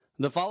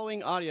The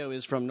following audio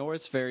is from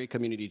Norris Ferry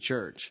Community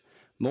Church.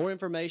 More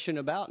information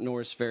about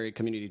Norris Ferry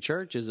Community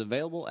Church is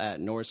available at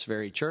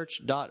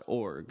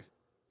norrisferrychurch.org.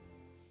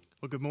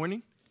 Well, good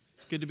morning.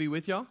 It's good to be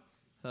with y'all.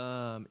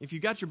 If you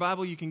got your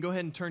Bible, you can go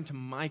ahead and turn to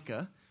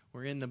Micah.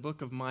 We're in the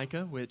book of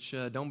Micah, which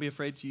don't be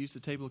afraid to use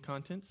the table of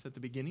contents at the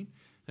beginning.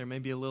 There may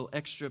be a little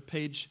extra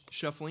page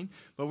shuffling,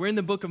 but we're in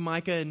the book of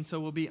Micah, and so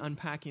we'll be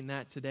unpacking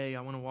that today.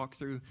 I want to walk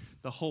through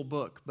the whole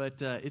book,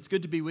 but it's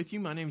good to be with you.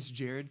 My name is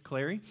Jared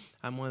Clary.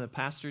 I'm one of the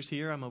pastors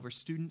here. I'm over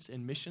students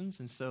and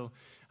missions, and so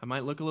I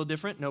might look a little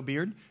different. No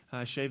beard.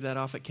 I shaved that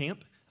off at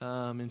camp,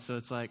 and so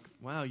it's like,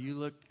 wow, you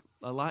look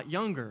a lot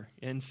younger,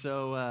 and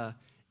so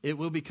it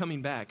will be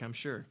coming back, I'm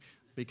sure,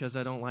 because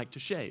I don't like to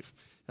shave.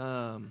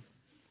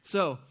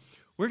 So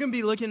we're going to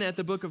be looking at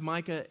the book of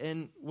Micah,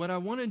 and what I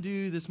want to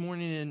do this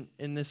morning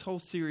in this whole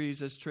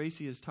series, as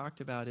Tracy has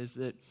talked about, is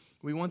that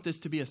we want this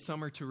to be a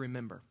summer to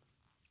remember.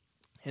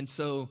 And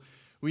so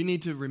we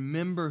need to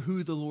remember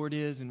who the Lord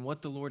is and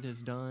what the Lord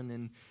has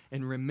done,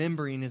 and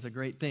remembering is a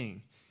great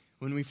thing.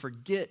 When we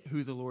forget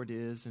who the Lord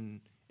is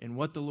and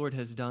what the Lord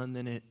has done,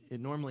 then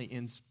it normally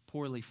ends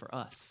poorly for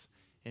us.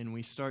 And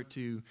we start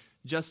to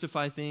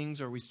justify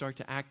things, or we start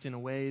to act in a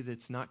way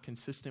that's not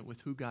consistent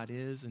with who God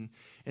is.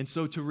 And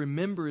so to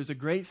remember is a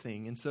great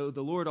thing. And so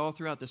the Lord all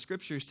throughout the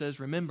Scripture says,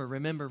 remember,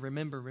 remember,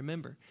 remember,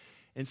 remember.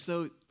 And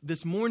so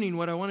this morning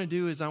what I want to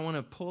do is I want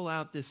to pull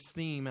out this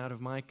theme out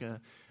of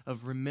Micah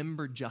of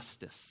remember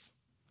justice.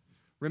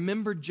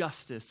 Remember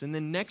justice. And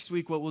then next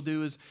week what we'll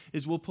do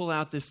is we'll pull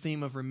out this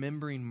theme of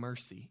remembering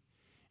mercy.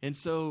 And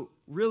so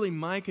really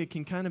Micah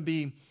can kind of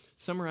be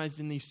summarized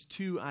in these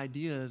two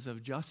ideas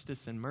of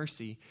justice and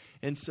mercy.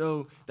 And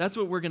so that's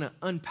what we're going to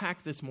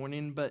unpack this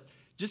morning. But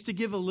just to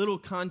give a little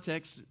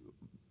context,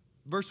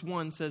 verse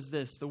 1 says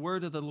this: the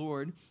word of the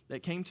Lord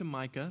that came to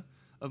Micah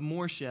of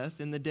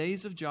Moresheth in the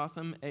days of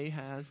Jotham,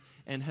 Ahaz,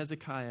 and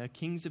Hezekiah,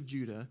 kings of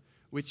Judah,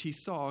 which he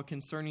saw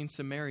concerning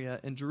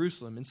Samaria and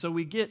Jerusalem. And so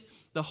we get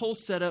the whole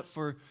setup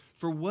for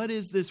what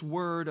is this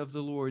word of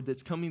the Lord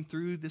that's coming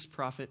through this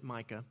prophet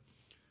Micah.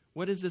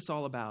 What is this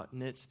all about?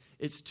 And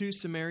it's to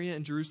Samaria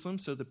and Jerusalem,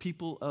 so the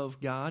people of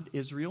God,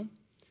 Israel.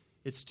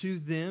 It's to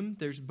them.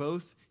 There's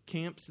both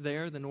camps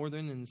there, the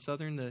northern and the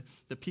southern,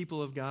 the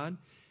people of God.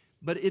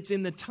 But it's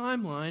in the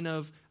timeline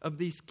of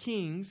these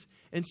kings.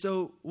 And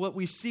so what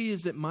we see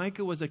is that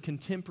Micah was a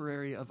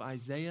contemporary of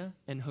Isaiah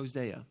and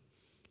Hosea.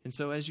 And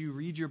so as you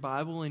read your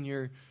Bible and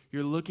you're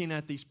looking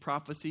at these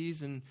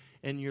prophecies and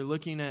you're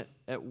looking at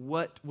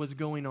what was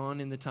going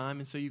on in the time,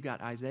 and so you've got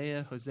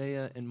Isaiah,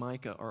 Hosea, and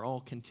Micah are all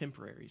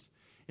contemporaries.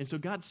 And so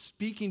God's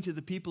speaking to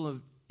the people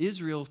of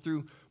Israel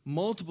through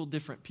multiple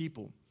different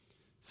people,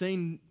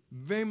 saying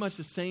very much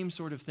the same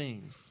sort of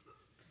things,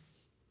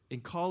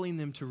 and calling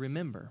them to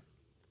remember,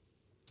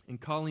 and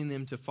calling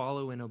them to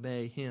follow and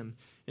obey Him.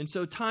 And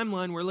so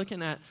timeline, we're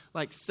looking at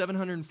like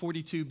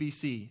 742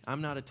 BC.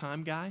 I'm not a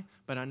time guy,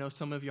 but I know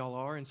some of y'all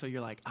are, and so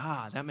you're like,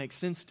 that makes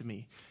sense to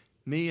me.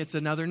 Me, it's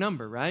another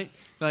number, right?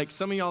 Like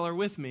some of y'all are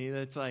with me,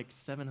 that's like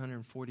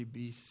 740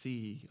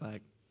 BC,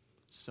 like,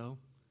 so?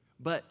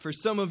 But for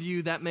some of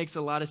you, that makes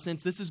a lot of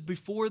sense. This is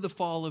before the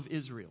fall of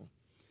Israel.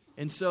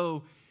 And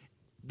so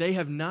they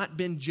have not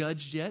been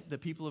judged yet. The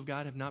people of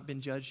God have not been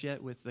judged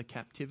yet with the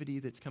captivity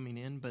that's coming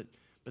in, but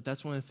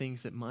that's one of the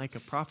things that Micah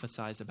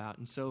prophesies about.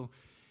 And so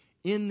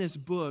in this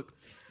book,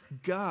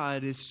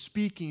 God is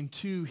speaking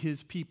to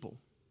His people.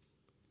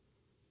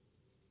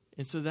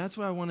 And so that's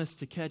what I want us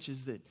to catch,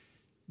 is that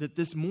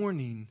this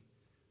morning,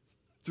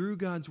 through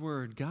God's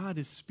word, God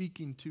is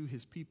speaking to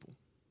His people.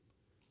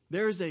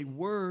 There is a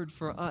word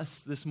for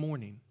us this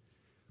morning.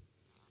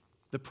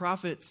 The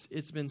prophets,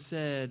 it's been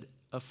said,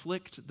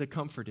 afflict the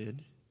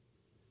comforted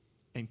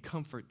and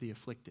comfort the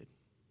afflicted.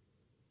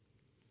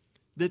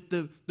 That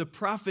the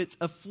prophets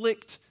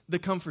afflict the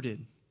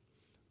comforted.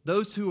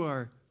 Those who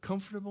are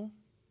comfortable,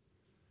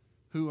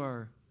 who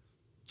are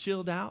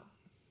chilled out,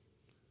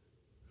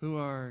 who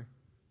are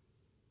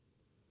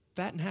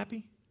fat and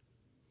happy,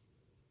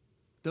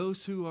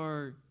 those who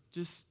are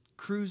just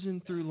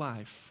cruising through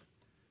life,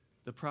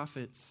 the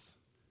prophets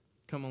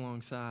come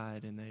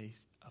alongside and they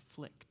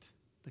afflict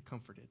the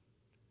comforted.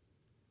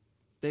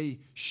 They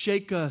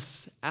shake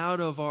us out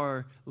of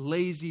our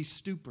lazy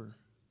stupor.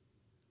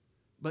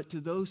 But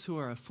to those who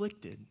are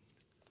afflicted,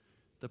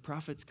 the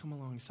prophets come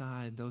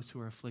alongside those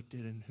who are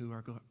afflicted and who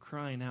are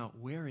crying out,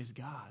 where is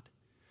God?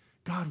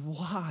 God,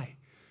 why?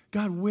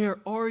 God, where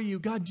are you?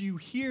 God, do you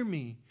hear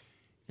me?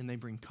 And they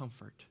bring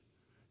comfort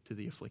to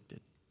the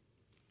afflicted.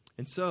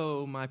 And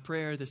so my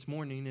prayer this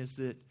morning is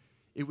that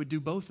it would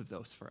do both of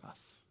those for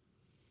us.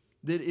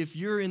 That if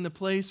you're in the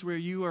place where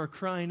you are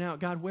crying out,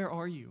 God, where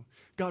are you?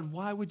 God,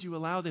 why would you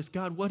allow this?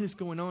 God, what is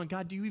going on?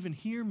 God, do you even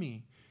hear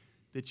me?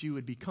 That you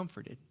would be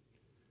comforted.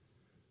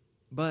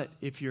 But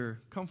if you're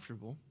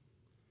comfortable,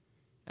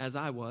 as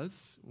I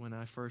was when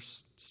I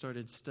first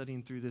started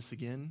studying through this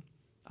again,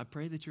 I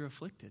pray that you're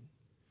afflicted,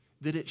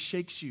 that it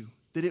shakes you,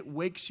 that it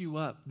wakes you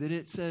up, that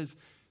it says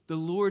the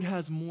Lord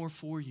has more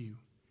for you.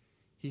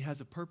 He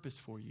has a purpose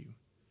for you,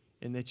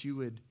 and that you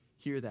would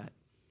hear that.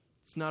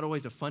 It's not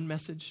always a fun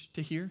message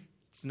to hear.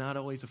 It's not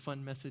always a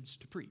fun message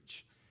to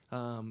preach.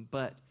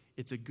 But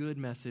it's a good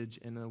message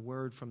and a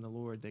word from the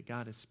Lord that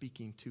God is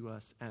speaking to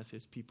us as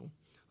his people.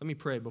 Let me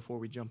pray before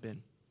we jump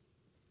in.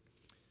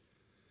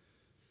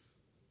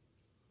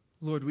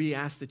 Lord, we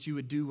ask that you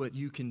would do what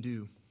you can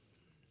do.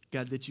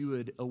 God, that you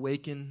would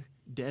awaken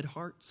dead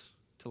hearts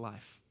to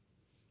life.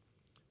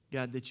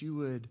 God, that you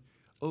would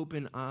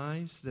open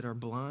eyes that are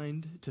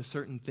blind to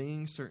certain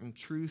things, certain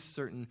truths,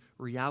 certain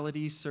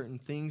realities, certain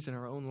things in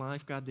our own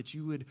life. God, that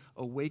you would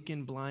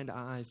awaken blind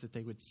eyes that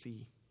they would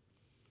see.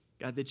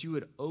 God, that you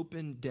would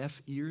open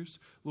deaf ears.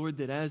 Lord,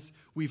 that as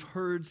we've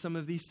heard some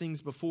of these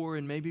things before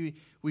and maybe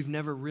we've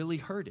never really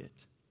heard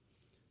it,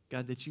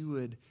 God, that you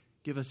would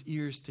give us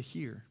ears to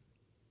hear.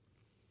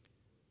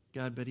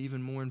 God, but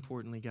even more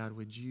importantly, God,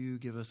 would you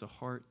give us a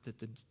heart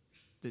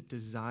that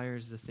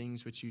desires the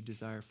things which you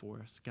desire for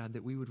us. God,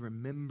 that we would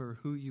remember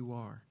who you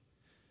are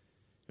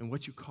and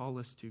what you call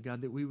us to.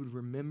 God, that we would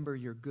remember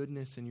your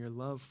goodness and your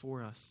love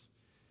for us.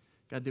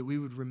 God, that we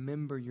would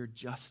remember your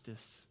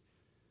justice.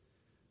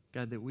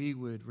 God, that we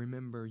would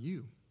remember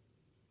you,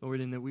 Lord,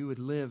 and that we would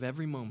live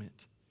every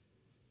moment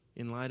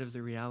in light of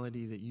the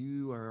reality that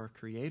you are our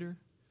creator,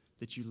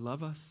 that you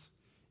love us,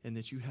 and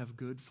that you have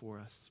good for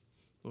us.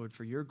 Lord,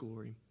 for your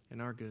glory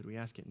and our good, we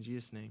ask it in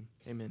Jesus' name.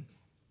 Amen.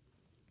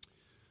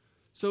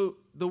 So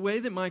the way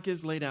that Micah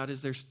is laid out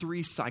is there's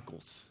 3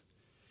 cycles.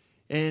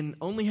 And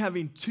only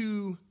having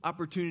 2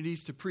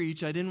 opportunities to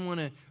preach, I didn't want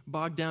to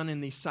bog down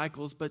in these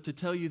cycles, but to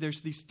tell you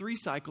there's these 3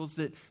 cycles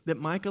that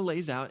Micah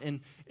lays out.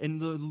 And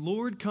the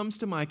Lord comes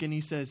to Micah and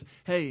he says,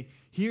 hey,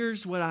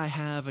 here's what I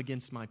have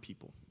against my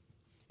people.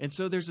 And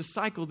so there's a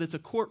cycle that's a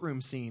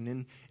courtroom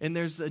scene. And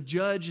there's a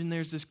judge and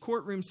there's this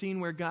courtroom scene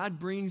where God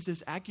brings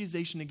this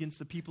accusation against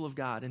the people of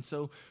God. And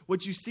so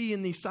what you see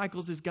in these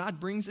cycles is God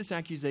brings this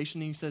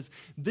accusation and he says,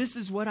 this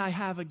is what I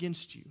have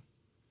against you.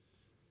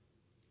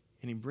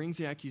 And he brings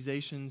the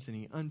accusations and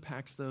he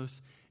unpacks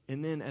those.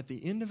 And then at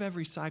the end of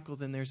every cycle,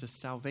 then there's a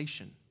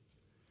salvation.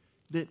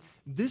 That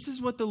this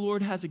is what the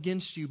Lord has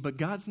against you, but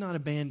God's not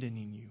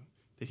abandoning you,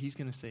 that he's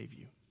going to save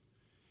you.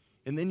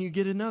 And then you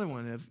get another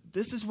one of,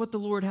 this is what the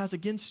Lord has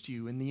against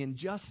you and the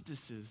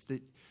injustices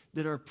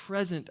that are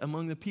present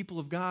among the people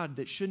of God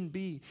that shouldn't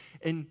be.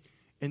 And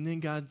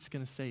then God's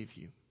going to save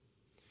you.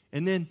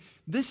 And then,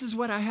 this is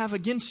what I have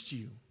against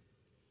you.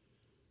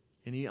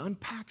 And he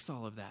unpacks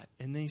all of that.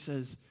 And then he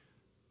says,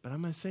 but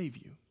I'm going to save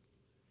you.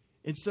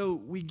 And so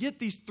we get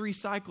these 3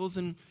 cycles,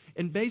 and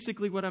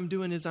basically what I'm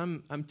doing is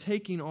I'm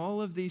taking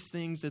all of these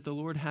things that the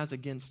Lord has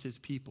against his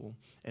people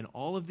and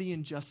all of the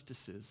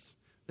injustices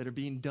that are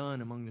being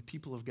done among the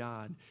people of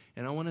God.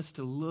 And I want us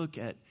to look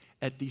at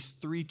these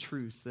 3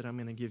 truths that I'm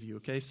going to give you,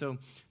 okay? So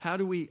how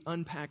do we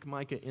unpack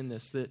Micah in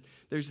this? That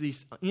there's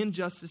these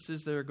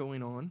injustices that are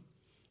going on,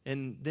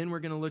 and then we're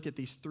going to look at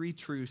these 3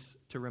 truths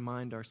to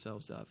remind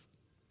ourselves of.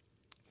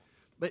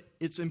 But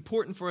it's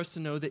important for us to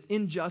know that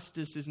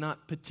injustice is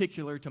not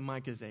particular to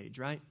Micah's age,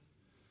 right?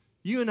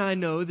 You and I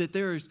know that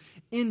there is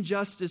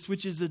injustice,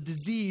 which is a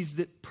disease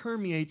that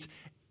permeates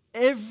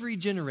every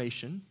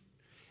generation,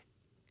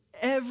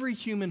 every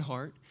human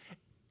heart,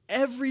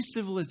 every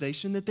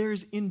civilization, that there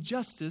is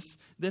injustice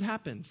that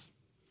happens.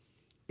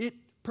 It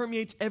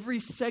permeates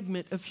every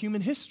segment of human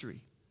history.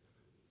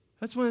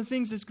 That's one of the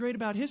things that's great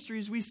about history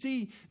is we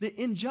see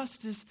that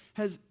injustice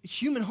has,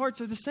 human hearts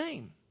are the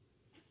same.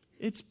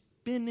 It's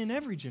been in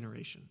every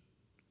generation.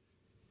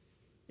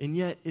 And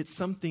yet it's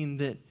something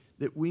that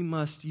we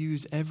must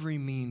use every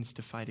means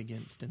to fight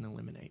against and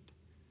eliminate.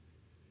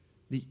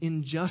 The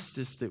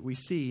injustice that we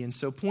see. And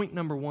so point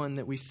number 1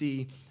 that we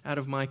see out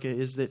of Micah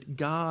is that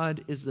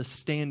God is the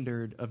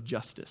standard of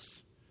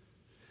justice.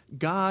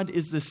 God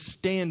is the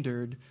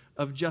standard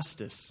of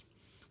justice.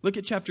 Look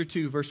at chapter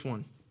 2, verse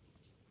 1.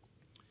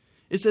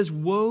 It says,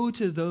 woe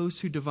to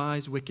those who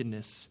devise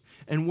wickedness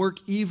and work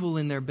evil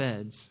in their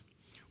beds.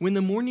 When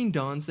the morning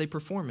dawns, they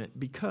perform it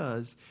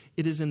because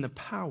it is in the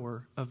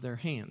power of their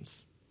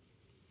hands.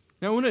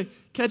 Now I want to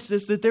catch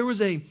this, that there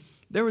was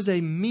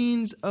a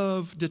means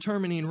of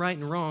determining right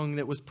and wrong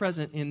that was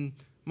present in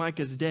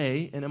Micah's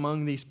day and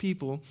among these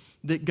people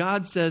that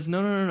God says,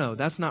 no,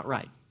 that's not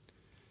right.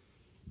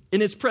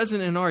 And it's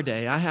present in our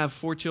day. I have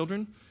 4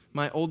 children.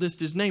 My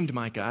oldest is named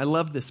Micah. I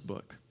love this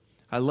book.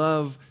 I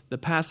love the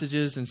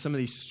passages and some of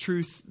these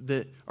truths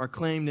that are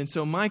claimed. And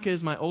so Micah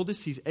is my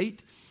oldest. He's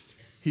 8.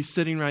 He's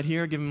sitting right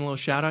here. Give him a little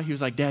shout out. He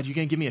was like, Dad, you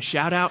going to give me a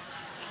shout out?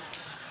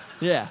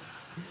 Yeah.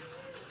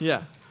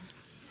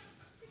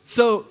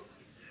 So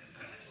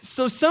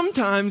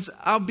sometimes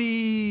I'll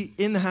be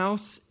in the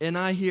house and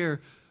I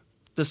hear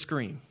the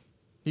scream.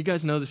 You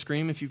guys know the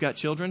scream if you've got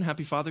children.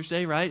 Happy Father's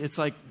Day, right? It's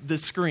like the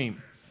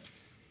scream.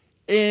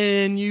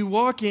 And you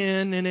walk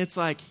in and it's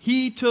like,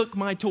 he took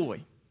my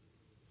toy.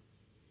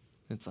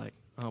 It's like,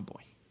 oh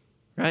boy,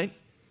 right?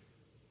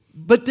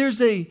 But there's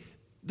a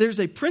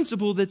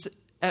principle that's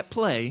at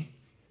play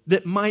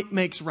that might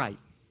makes right.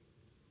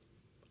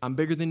 I'm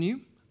bigger than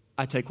you.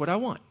 I take what I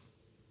want.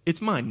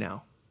 It's mine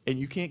now, and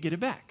you can't get it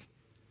back.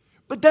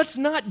 But that's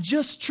not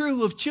just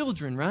true of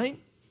children, right?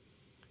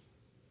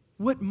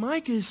 what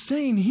Micah is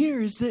saying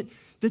here is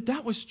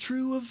that was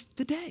true of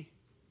the day.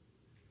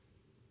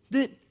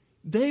 That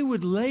they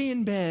would lay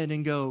in bed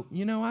and go,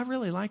 I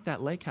really like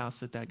that lake house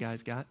that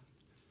guy's got.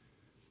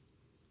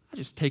 I'll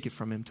just take it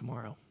from him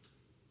tomorrow.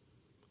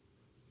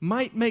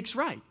 Might makes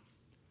right.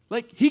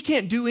 Like, he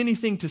can't do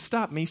anything to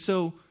stop me,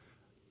 so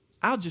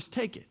I'll just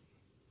take it.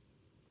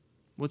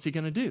 What's he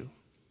going to do?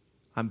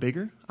 I'm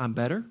bigger, I'm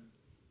better,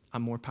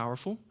 I'm more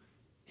powerful.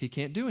 He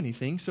can't do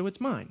anything, so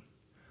it's mine.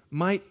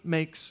 Might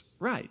makes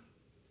right.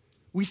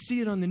 We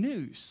see it on the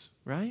news,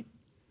 right?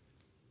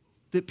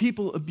 That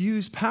people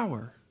abuse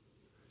power.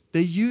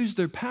 They use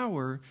their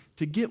power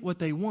to get what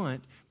they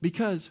want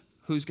because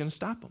who's going to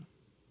stop them?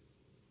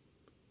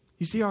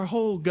 You see, our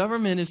whole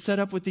government is set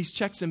up with these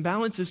checks and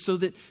balances so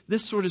that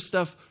this sort of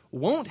stuff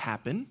won't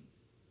happen,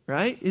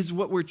 right? Is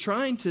what we're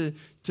trying to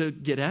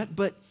get at,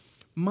 but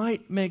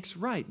might makes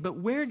right. But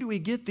where do we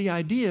get the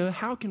idea?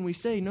 How can we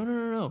say,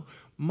 no,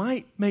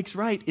 might makes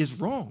right is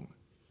wrong?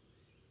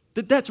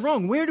 That's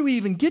wrong. Where do we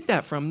even get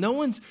that from? No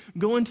one's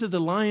going to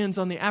the lions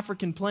on the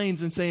African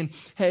plains and saying,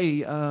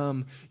 hey,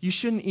 you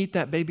shouldn't eat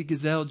that baby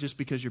gazelle just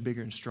because you're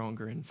bigger and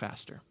stronger and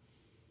faster.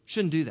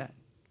 Shouldn't do that.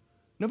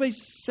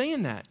 Nobody's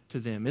saying that to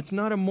them. It's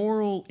not a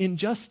moral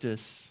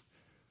injustice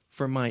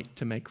for might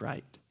to make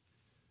right.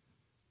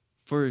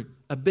 For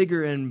a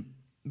bigger and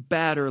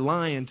badder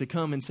lion to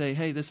come and say,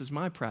 hey, this is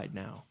my pride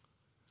now.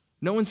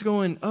 No one's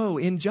going, oh,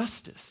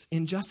 injustice.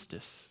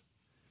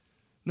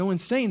 No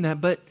one's saying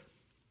that, but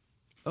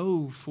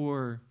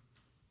for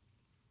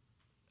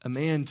a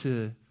man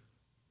to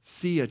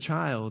see a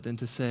child and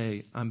to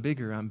say, I'm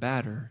bigger, I'm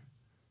badder,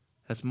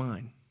 that's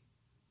mine.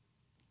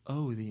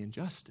 Oh, the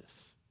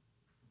injustice.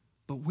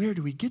 But where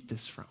do we get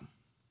this from?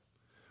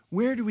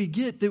 Where do we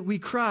get that we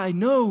cry,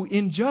 no,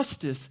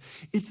 injustice?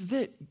 It's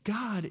that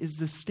God is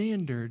the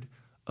standard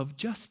of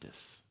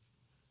justice.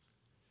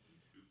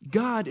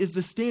 God is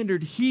the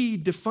standard. He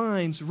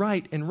defines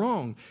right and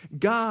wrong.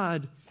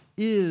 God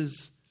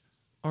is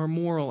our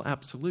moral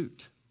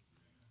absolute.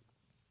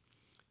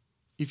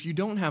 If you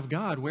don't have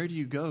God, where do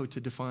you go to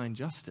define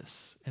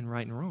justice and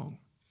right and wrong?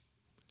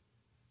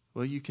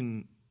 Well, you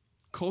can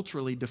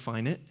culturally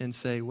define it and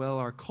say, well,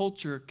 our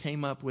culture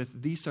came up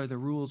with these are the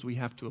rules we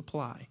have to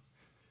apply.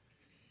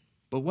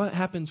 But what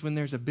happens when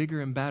there's a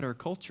bigger and badder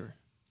culture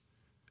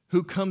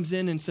who comes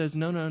in and says,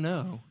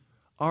 no,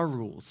 our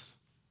rules?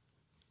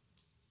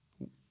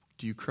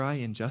 Do you cry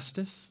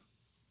injustice?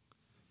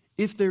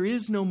 If there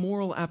is no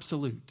moral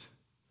absolute,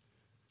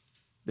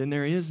 then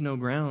there is no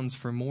grounds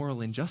for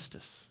moral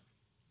injustice.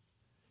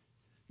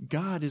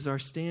 God is our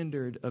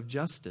standard of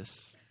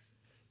justice.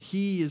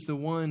 He is the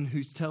one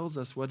who tells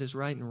us what is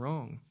right and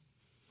wrong.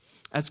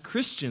 As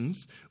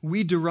Christians,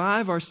 we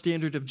derive our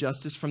standard of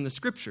justice from the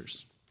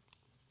Scriptures.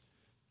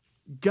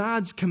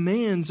 God's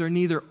commands are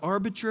neither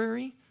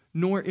arbitrary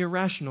nor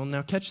irrational.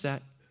 Now catch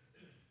that.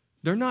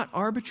 They're not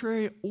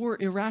arbitrary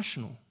or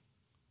irrational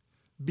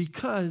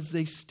because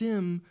they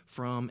stem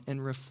from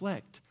and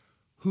reflect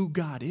who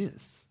God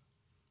is.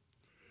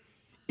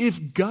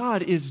 If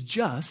God is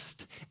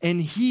just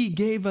and He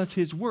gave us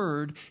His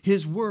word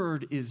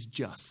is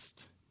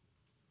just.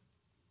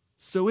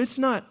 So it's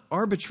not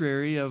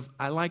arbitrary of,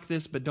 I like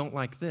this but don't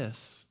like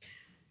this.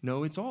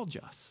 No, it's all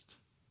just.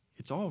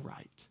 It's all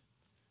right.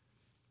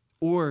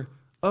 Or,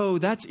 oh,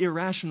 that's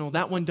irrational.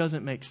 That one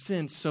doesn't make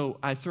sense, so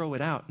I throw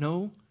it out.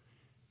 No,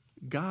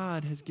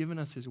 God has given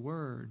us His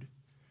word,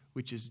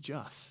 which is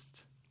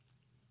just.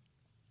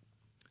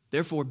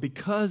 Therefore,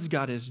 because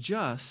God is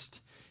just,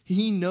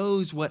 He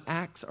knows what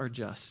acts are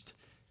just.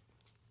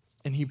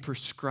 And He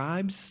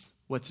prescribes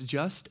what's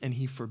just, and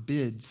He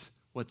forbids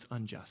what's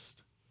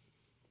unjust.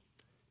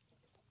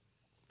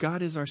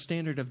 God is our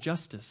standard of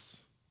justice.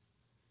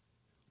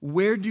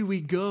 Where do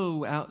we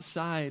go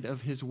outside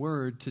of His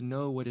word to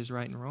know what is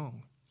right and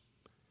wrong?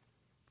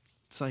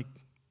 It's like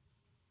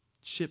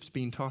ships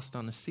being tossed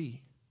on the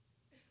sea,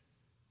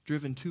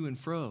 driven to and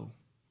fro.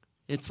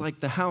 It's like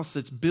the house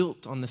that's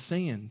built on the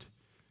sand,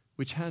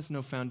 which has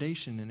no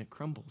foundation and it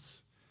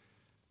crumbles.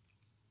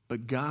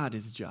 But God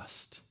is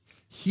just.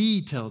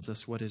 He tells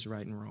us what is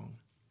right and wrong.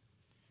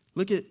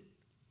 Look at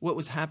what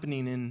was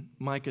happening in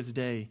Micah's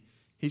day.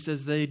 He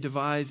says they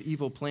devise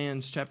evil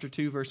plans, chapter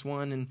 2, verse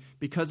 1, and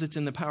because it's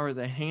in the power of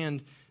the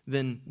hand,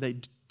 then they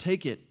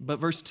take it. But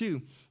verse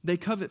 2, they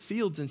covet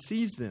fields and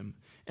seize them,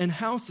 and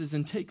houses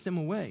and take them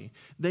away.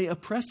 They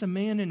oppress a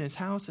man in his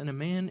house and a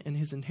man in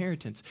his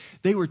inheritance.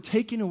 They were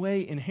taking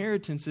away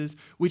inheritances,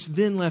 which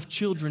then left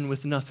children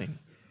with nothing.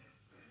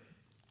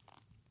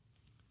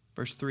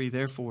 Verse 3,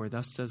 therefore,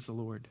 thus says the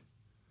Lord,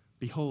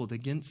 behold,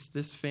 against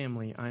this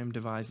family I am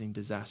devising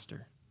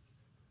disaster,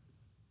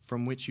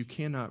 from which you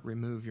cannot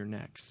remove your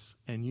necks,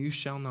 and you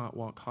shall not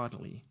walk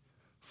haughtily,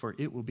 for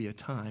it will be a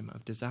time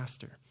of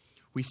disaster.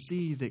 We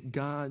see that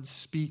God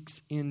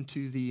speaks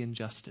into the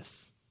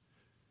injustice.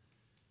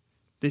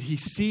 That He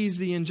sees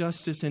the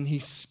injustice and He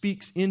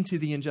speaks into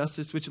the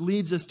injustice, which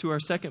leads us to our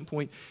second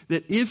point,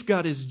 that if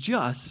God is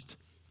just,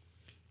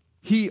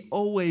 He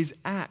always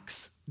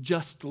acts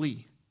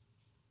justly.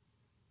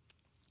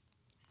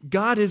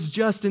 God is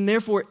just, and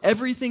therefore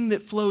everything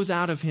that flows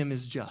out of him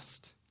is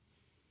just.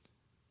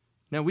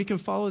 Now, we can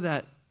follow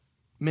that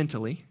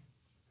mentally,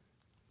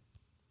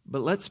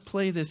 but let's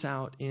play this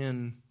out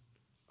in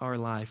our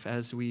life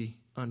as we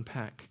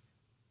unpack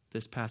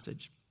this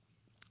passage.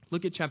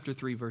 Look at chapter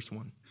 3, verse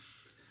 1.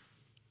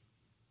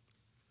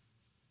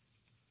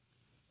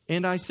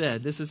 And I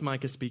said, this is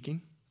Micah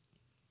speaking,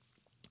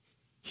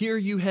 "Hear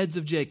you heads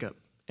of Jacob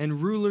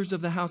and rulers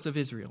of the house of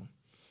Israel.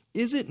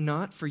 Is it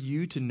not for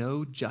you to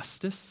know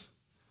justice?"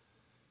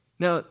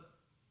 Now,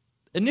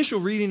 initial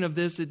reading of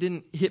this, it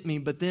didn't hit me,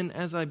 but then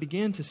as I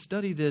began to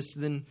study this,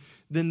 then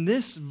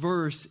this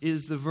verse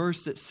is the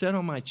verse that sat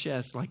on my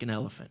chest like an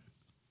elephant.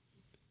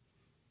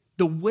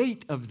 The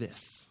weight of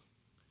this,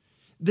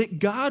 that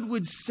God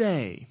would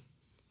say,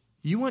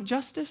 you want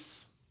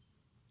justice?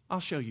 I'll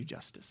show you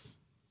justice.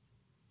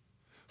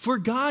 For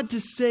God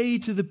to say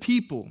to the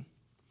people,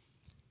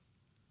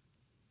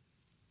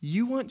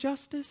 you want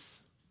justice?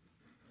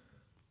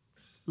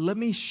 Let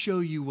me show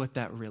you what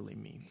that really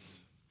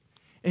means.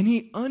 And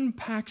he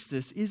unpacks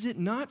this. Is it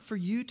not for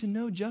you to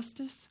know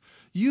justice?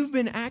 You've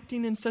been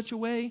acting in such a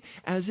way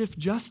as if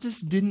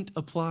justice didn't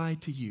apply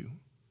to you.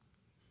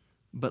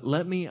 But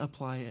let me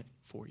apply it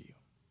for you.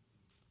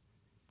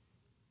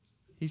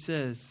 He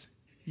says,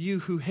 you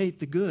who hate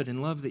the good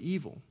and love the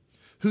evil,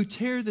 who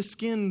tear the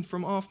skin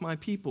from off my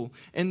people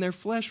and their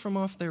flesh from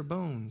off their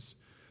bones,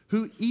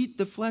 who eat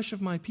the flesh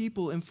of my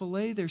people and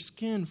fillet their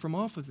skin from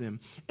off of them,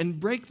 and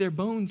break their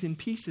bones in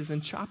pieces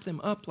and chop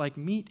them up like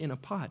meat in a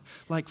pot,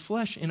 like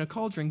flesh in a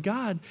cauldron.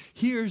 God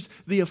hears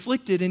the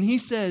afflicted and he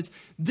says,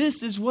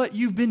 this is what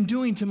you've been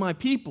doing to my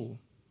people.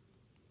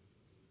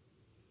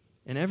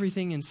 And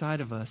everything inside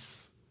of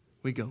us,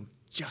 we go,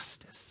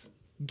 justice.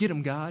 Get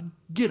them, God.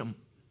 Get them.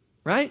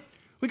 Right?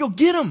 We go,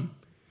 get them.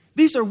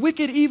 These are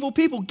wicked, evil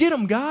people. Get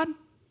them, God.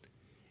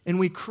 And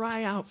we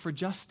cry out for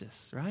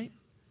justice, right?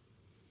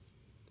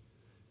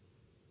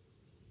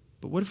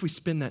 But what if we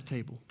spin that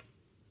table?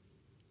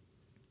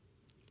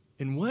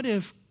 And what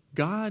if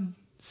God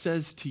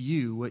says to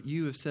you what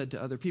you have said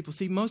to other people?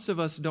 See, most of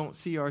us don't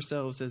see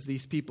ourselves as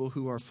these people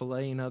who are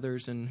filleting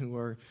others and who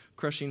are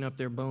crushing up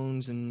their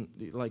bones. And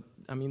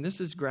this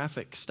is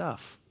graphic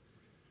stuff.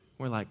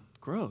 We're like,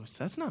 gross,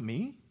 that's not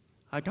me.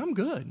 Like, I'm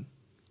good.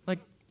 Like,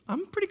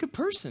 I'm a pretty good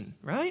person,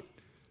 right?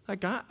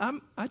 Like,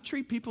 I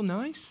treat people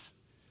nice.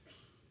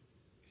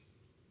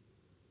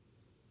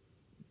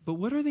 But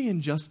what are the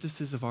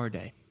injustices of our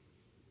day?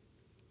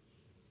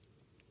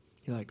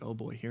 You're like, oh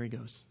boy, here he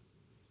goes.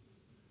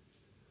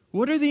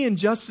 What are the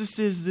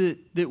injustices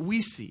that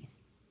we see?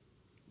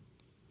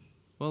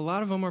 Well, a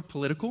lot of them are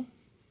political.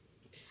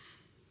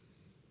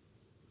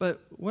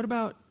 But what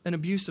about an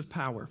abuse of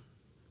power?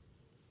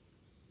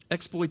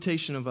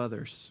 Exploitation of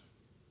others,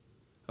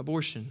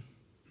 abortion,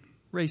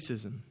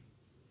 racism,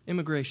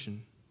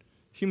 immigration,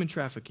 human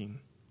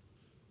trafficking,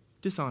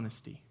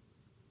 dishonesty,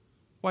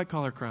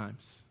 white-collar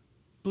crimes,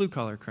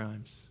 blue-collar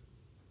crimes,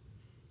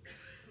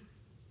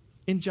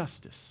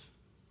 injustice,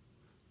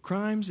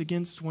 crimes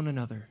against one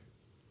another,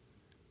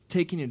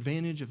 taking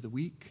advantage of the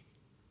weak,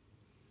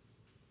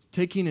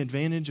 taking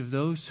advantage of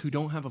those who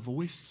don't have a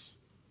voice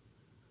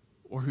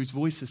or whose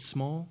voice is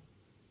small,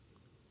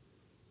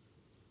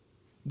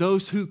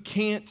 those who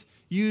can't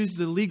use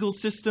the legal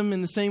system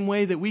in the same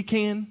way that we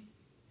can.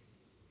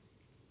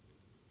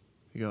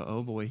 You go,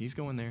 oh boy, he's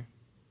going there.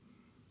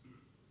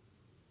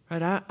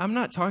 Right? I'm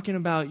not talking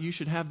about you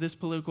should have this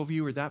political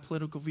view or that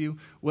political view.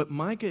 What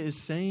Micah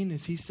is saying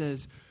is he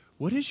says,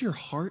 what is your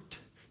heart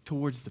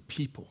towards the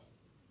people?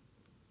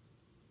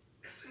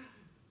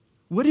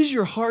 What is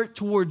your heart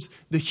towards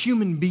the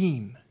human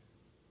being?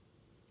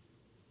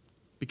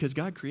 Because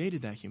God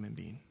created that human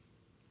being.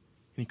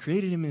 And he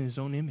created him in his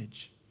own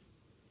image.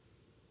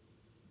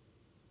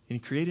 And he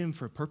created him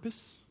for a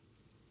purpose,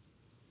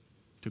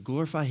 to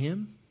glorify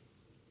him.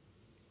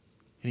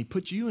 And he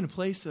put you in a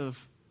place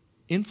of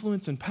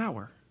influence and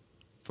power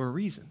for a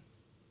reason.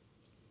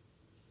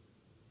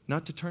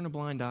 Not to turn a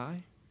blind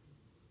eye,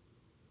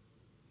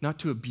 not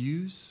to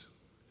abuse,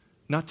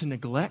 not to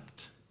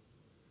neglect,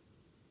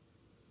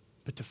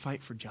 but to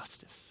fight for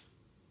justice.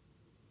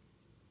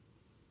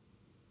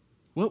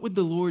 What would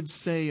the Lord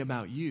say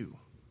about you?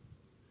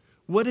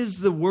 What is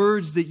the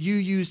words that you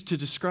use to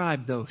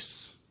describe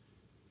those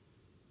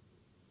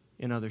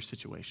in other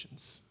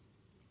situations?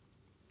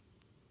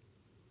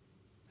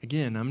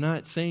 Again, I'm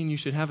not saying you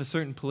should have a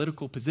certain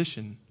political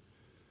position,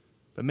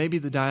 but maybe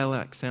the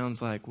dialect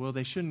sounds like, well,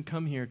 they shouldn't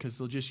come here because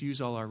they'll just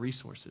use all our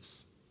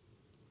resources.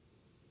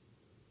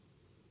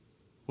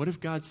 What if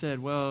God said,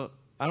 well,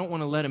 I don't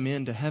want to let them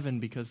into heaven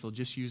because they'll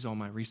just use all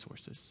my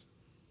resources?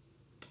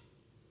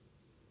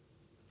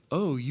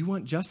 Oh, you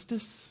want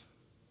justice?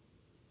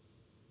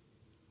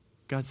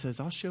 God says,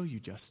 I'll show you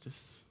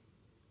justice.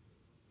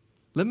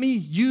 Let me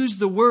use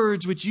the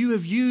words which you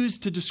have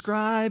used to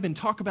describe and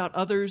talk about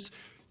others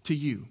to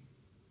you.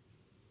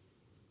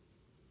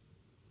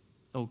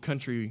 Oh,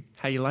 country,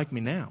 how you like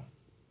me now?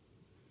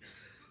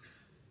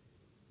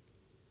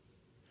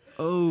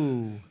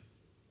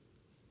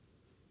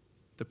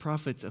 the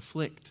prophets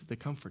afflict the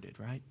comforted,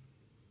 right?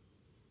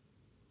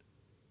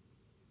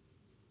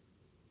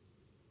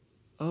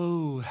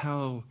 Oh,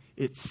 how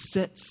it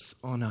sits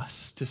on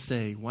us to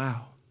say,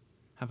 wow,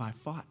 have I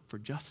fought for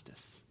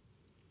justice?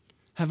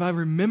 Have I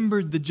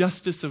remembered the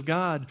justice of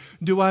God?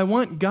 Do I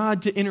want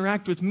God to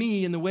interact with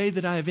me in the way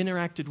that I have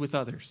interacted with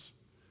others?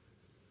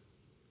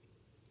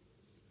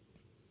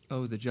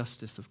 Oh, the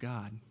justice of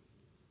God.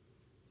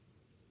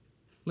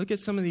 Look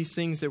at some of these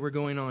things that were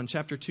going on.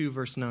 Chapter 2,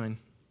 verse 9.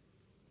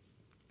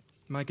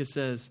 Micah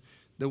says,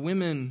 the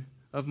women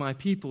of my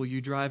people you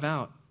drive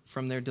out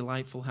from their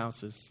delightful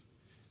houses.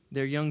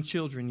 Their young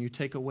children you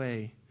take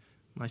away,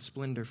 my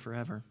splendor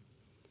forever.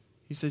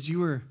 He says,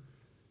 you are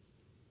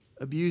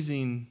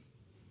abusing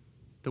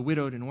the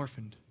widowed and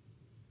orphaned.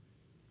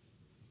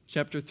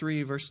 Chapter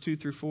 3, verse 2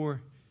 through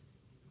 4.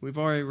 We've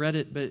already read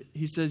it, but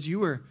he says, you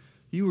were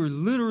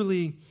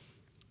literally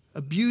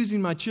abusing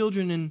my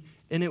children,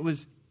 and it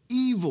was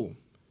evil.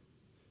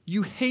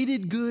 You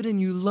hated good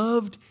and you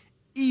loved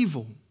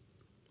evil.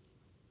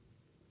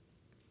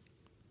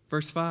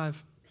 Verse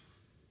 5.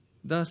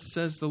 Thus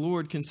says the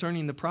Lord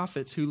concerning the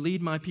prophets who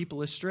lead my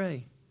people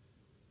astray.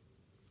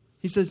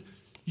 He says,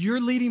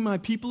 you're leading my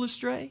people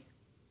astray,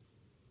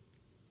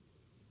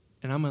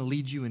 and I'm going to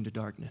lead you into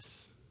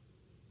darkness.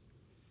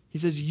 He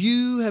says,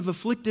 you have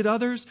afflicted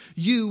others,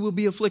 you will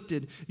be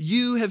afflicted.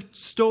 You have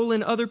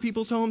stolen other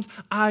people's homes,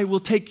 I will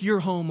take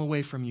your home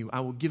away from you. I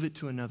will give it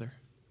to another.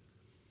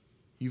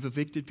 You've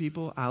evicted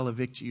people, I'll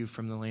evict you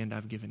from the land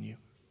I've given you.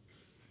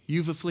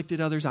 You've afflicted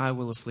others, I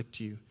will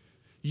afflict you.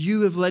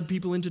 You have led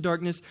people into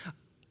darkness,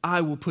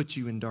 I will put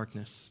you in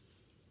darkness.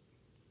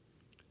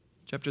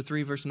 Chapter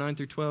 3, verse 9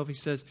 through 12, he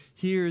says,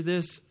 hear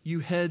this,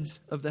 you heads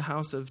of the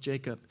house of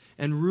Jacob,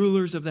 and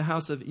rulers of the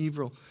house of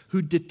Israel,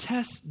 who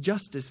detest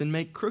justice and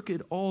make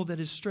crooked all that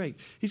is straight.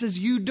 He says,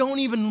 you don't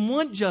even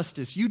want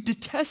justice. You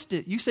detest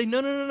it. You say,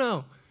 no, no, no,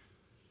 no.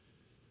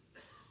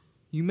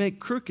 You make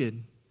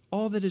crooked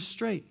all that is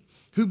straight,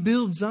 who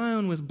build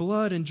Zion with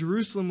blood and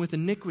Jerusalem with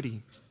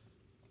iniquity.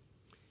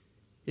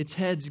 Its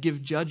heads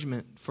give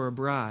judgment for a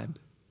bribe.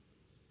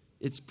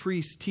 Its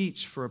priests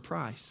teach for a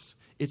price.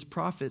 Its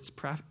prophets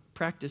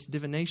practice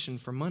divination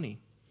for money.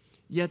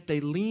 Yet they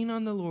lean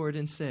on the Lord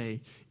and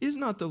say, is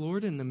not the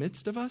Lord in the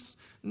midst of us?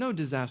 No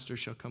disaster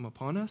shall come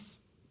upon us.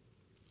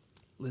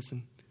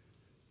 Listen,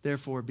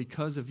 therefore,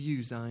 because of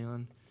you,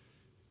 Zion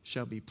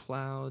shall be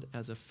plowed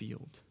as a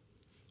field.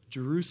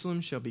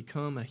 Jerusalem shall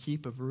become a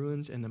heap of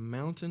ruins, and the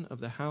mountain of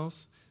the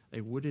house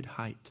a wooded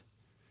height.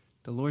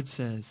 The Lord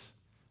says,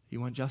 you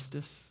want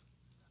justice?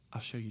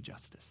 I'll show you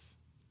justice.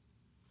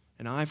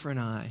 An eye for an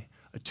eye,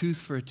 a tooth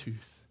for a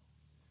tooth.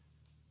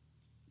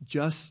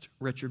 Just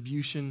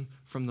retribution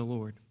from the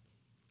Lord.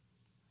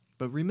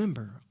 But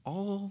remember,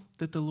 all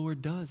that the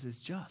Lord does is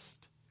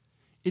just.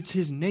 It's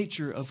his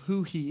nature of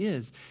who he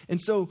is.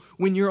 And so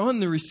when you're on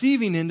the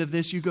receiving end of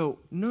this, you go,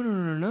 no, no,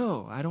 no, no,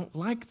 no. I don't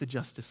like the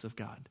justice of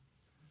God.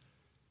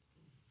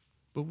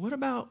 But what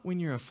about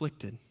when you're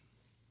afflicted?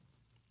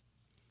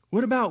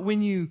 What about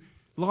when you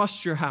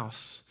lost your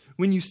house?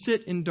 When you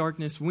sit in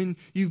darkness, when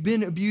you've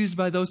been abused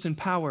by those in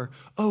power?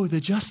 Oh,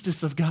 the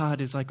justice of God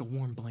is like a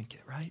warm blanket,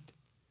 right?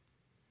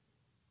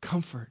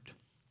 Comfort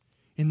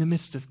in the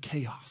midst of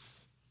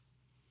chaos.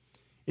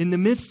 In the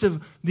midst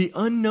of the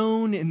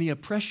unknown and the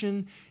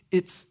oppression,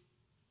 it's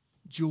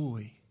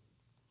joy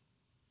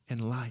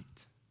and light.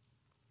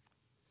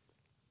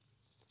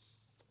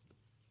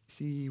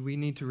 See, we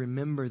need to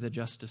remember the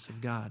justice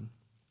of God,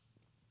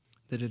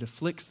 that it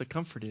afflicts the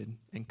comforted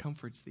and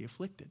comforts the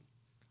afflicted.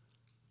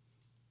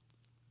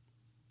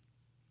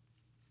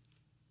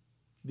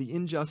 The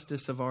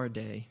injustice of our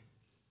day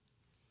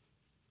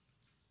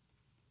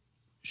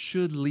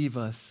should leave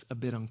us a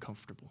bit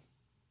uncomfortable.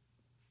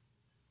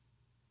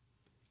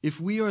 If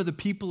we are the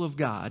people of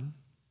God,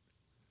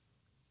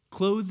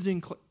 clothed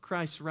in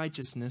Christ's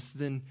righteousness,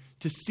 then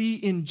to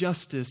see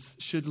injustice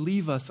should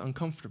leave us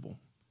uncomfortable.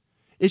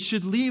 It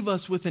should leave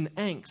us with an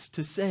angst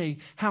to say,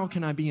 how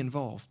can I be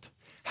involved?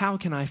 How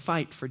can I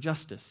fight for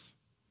justice?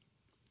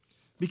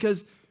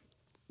 Because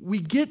we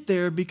get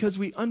there because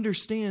we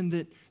understand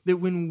that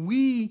when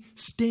we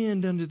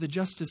stand under the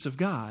justice of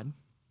God,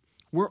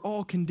 we're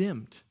all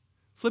condemned.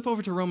 Flip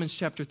over to Romans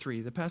chapter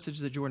 3, the passage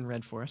that Jordan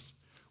read for us.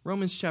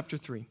 Romans chapter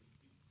 3.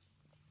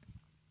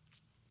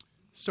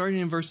 Starting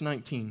in verse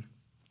 19.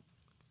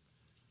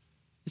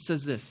 It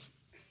says this.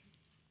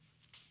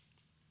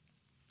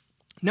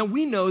 Now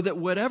we know that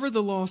whatever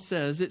the law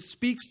says, it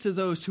speaks to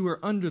those who are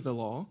under the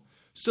law,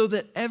 so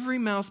that every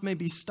mouth may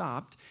be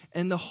stopped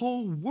and the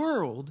whole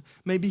world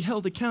may be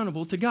held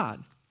accountable to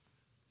God.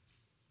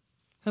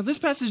 Now this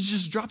passage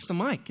just drops the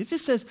mic. It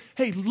just says,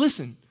 hey,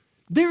 listen,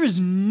 there is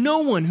no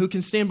one who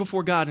can stand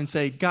before God and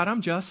say, God,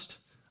 I'm just.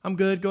 I'm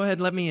good. Go ahead,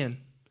 let me in.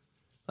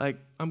 Like,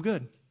 I'm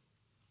good.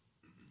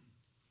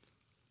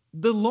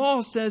 The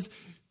law says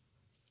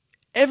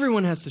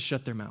everyone has to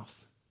shut their mouth.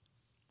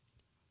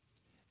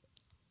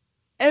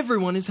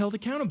 Everyone is held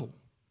accountable.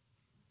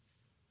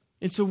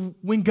 And so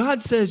when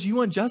God says, you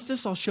want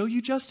justice? I'll show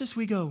you justice.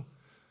 We go,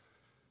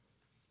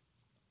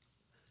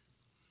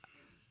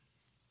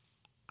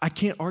 I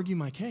can't argue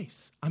my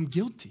case. I'm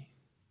guilty.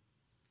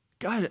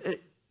 God,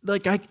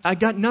 I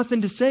got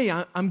nothing to say.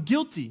 I'm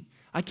guilty.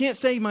 I can't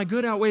say my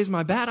good outweighs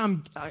my bad.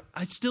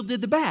 I still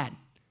did the bad.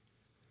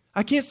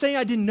 I can't say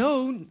I didn't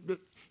know.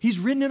 He's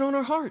written it on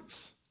our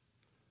hearts.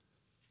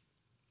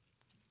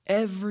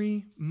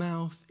 Every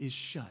mouth is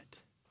shut,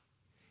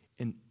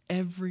 and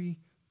every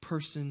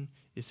person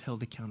is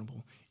held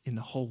accountable in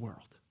the whole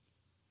world.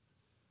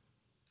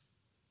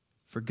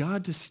 For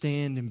God to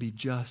stand and be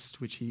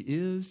just, which he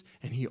is,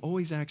 and he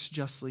always acts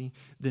justly,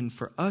 then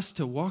for us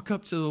to walk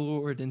up to the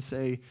Lord and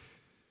say,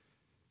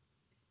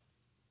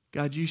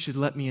 God, you should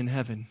let me in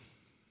heaven,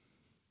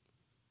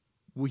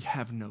 we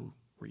have no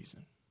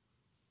reason.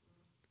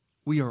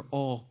 We are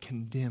all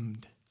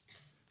condemned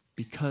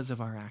because of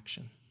our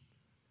action.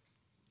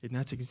 And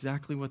that's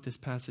exactly what this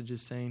passage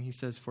is saying. He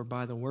says, for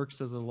by the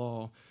works of the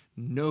law,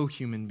 no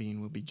human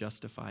being will be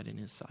justified in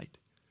his sight,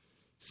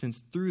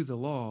 since through the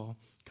law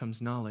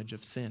comes knowledge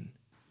of sin.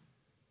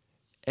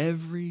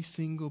 Every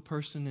single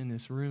person in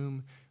this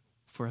room,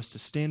 for us to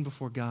stand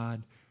before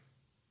God,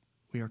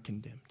 we are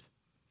condemned.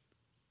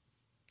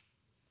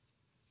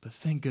 But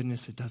thank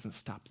goodness it doesn't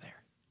stop there.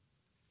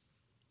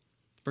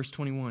 Verse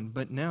 21,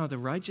 but now the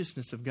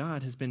righteousness of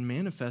God has been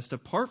manifest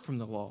apart from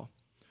the law.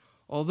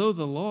 Although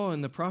the law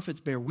and the prophets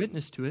bear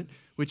witness to it,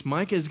 which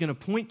Micah is going to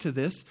point to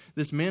this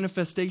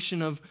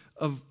manifestation of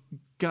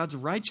God's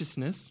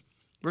righteousness.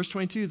 Verse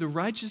 22, the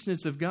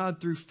righteousness of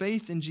God through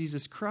faith in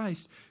Jesus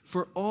Christ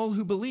for all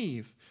who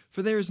believe,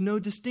 for there is no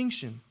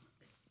distinction.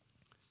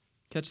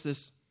 Catch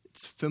this.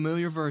 It's a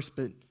familiar verse,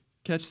 but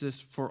catch this.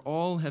 For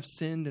all have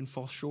sinned and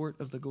fall short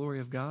of the glory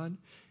of God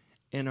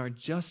and are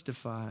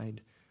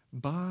justified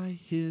by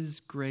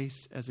his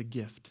grace as a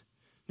gift.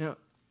 Now,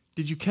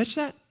 did you catch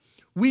that?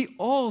 We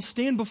all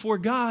stand before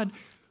God,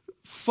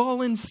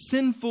 fallen,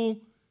 sinful.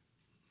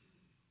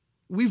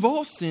 We've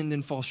all sinned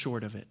and fall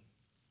short of it.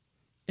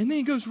 And then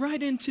he goes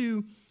right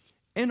into,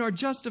 and are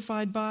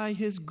justified by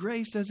his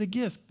grace as a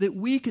gift, that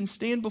we can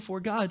stand before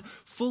God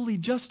fully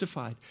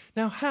justified.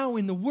 Now, how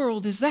in the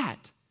world is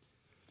that?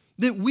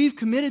 That we've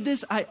committed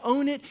this, I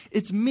own it,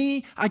 it's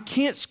me, I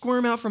can't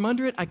squirm out from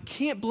under it, I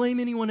can't blame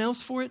anyone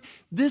else for it.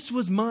 This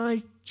was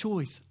my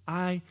choice.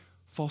 I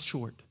fall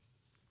short.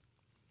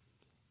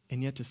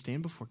 And yet to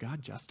stand before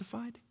God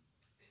justified?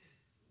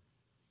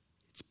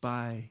 It's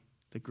by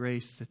the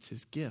grace that's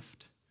his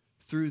gift,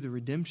 through the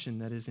redemption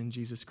that is in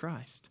Jesus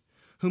Christ,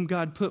 whom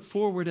God put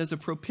forward as a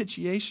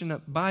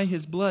propitiation by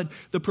his blood.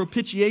 The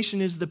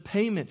propitiation is the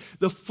payment,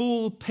 the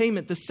full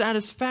payment, the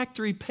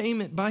satisfactory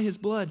payment by his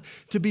blood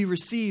to be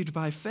received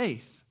by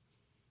faith.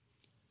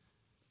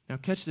 Now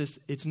catch this.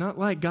 It's not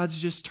like God's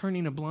just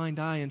turning a blind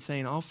eye and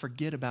saying, I'll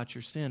forget about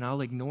your sin.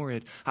 I'll ignore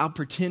it. I'll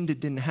pretend it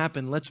didn't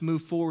happen. Let's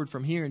move forward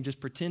from here and just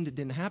pretend it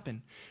didn't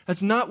happen.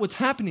 That's not what's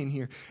happening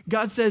here.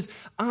 God says,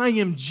 I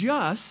am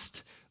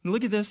just. And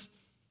look at this.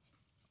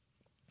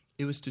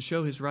 It was to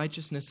show his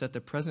righteousness at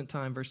the present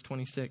time, verse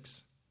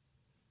 26,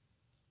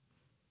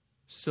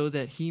 so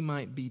that he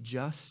might be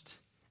just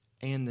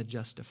and the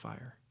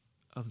justifier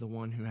of the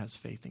one who has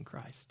faith in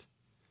Christ.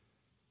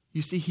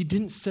 You see, he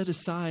didn't set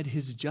aside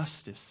his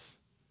justice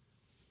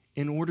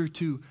in order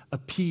to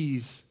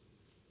appease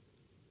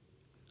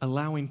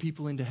allowing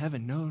people into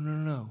heaven.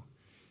 No.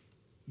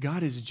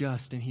 God is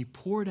just, and he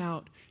poured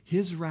out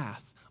his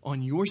wrath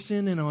on your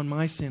sin and on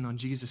my sin on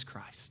Jesus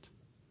Christ,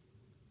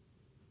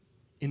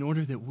 in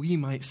order that we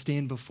might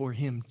stand before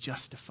him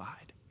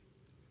justified,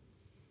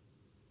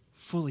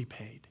 fully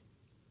paid,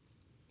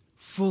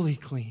 fully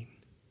clean,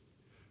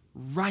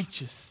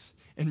 righteous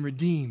and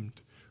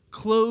redeemed,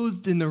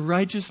 clothed in the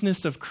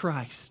righteousness of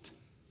Christ,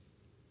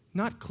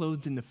 not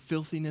clothed in the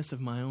filthiness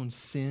of my own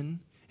sin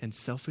and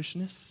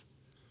selfishness,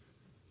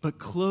 but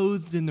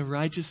clothed in the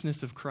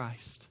righteousness of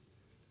Christ,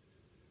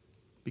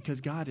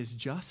 because God is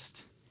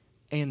just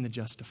and the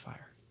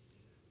justifier.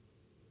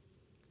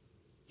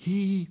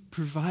 He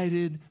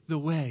provided the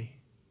way.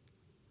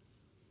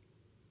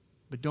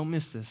 But don't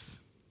miss this.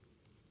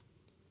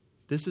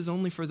 This is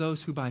only for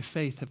those who by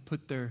faith have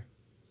put their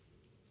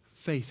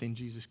faith in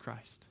Jesus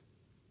Christ,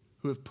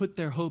 who have put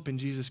their hope in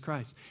Jesus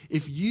Christ.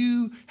 If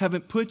you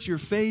haven't put your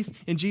faith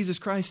in Jesus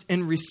Christ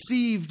and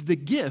received the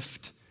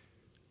gift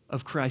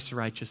of Christ's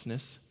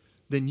righteousness,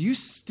 then you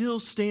still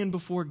stand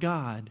before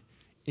God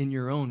in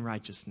your own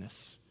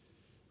righteousness,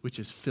 which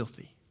is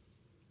filthy.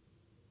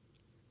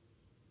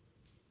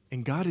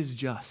 And God is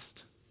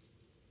just,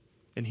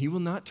 and he will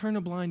not turn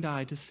a blind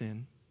eye to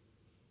sin,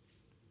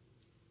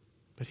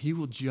 but he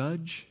will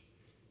judge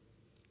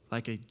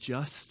like a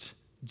just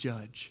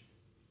judge.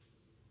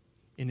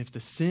 And if the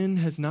sin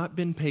has not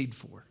been paid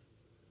for,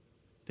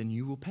 then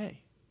you will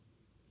pay.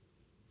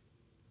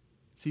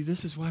 See,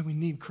 this is why we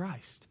need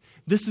Christ.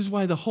 This is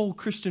why the whole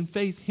Christian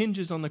faith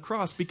hinges on the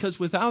cross, because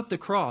without the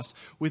cross,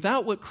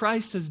 without what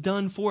Christ has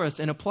done for us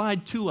and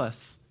applied to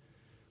us,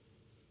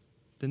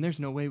 then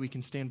there's no way we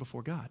can stand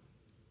before God.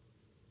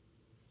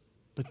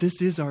 But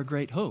this is our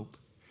great hope,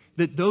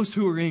 that those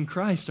who are in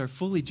Christ are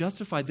fully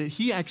justified, that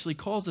he actually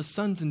calls us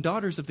sons and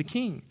daughters of the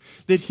King,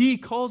 that he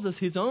calls us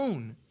his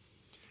own.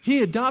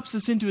 He adopts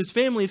us into his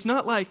family. It's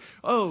not like,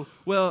 oh,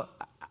 well,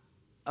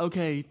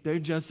 okay, they're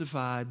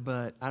justified,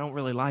 but I don't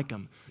really like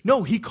them.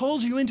 No, he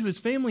calls you into his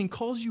family and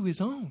calls you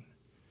his own,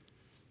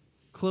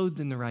 clothed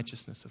in the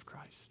righteousness of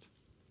Christ.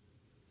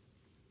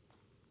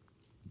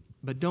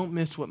 But don't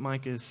miss what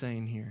Micah is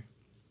saying here,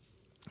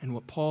 and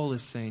what Paul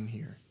is saying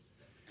here,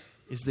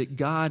 is that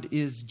God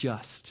is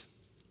just.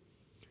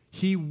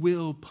 He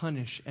will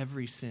punish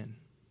every sin.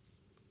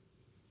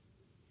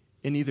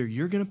 And either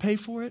you're going to pay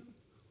for it,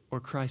 or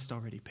Christ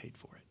already paid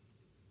for it.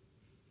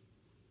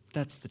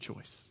 That's the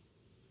choice.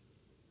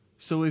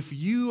 So if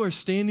you are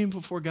standing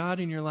before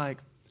God and you're like,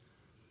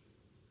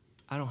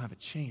 I don't have a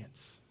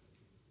chance,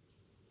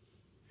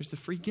 there's a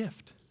free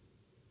gift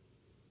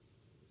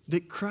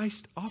that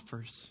Christ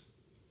offers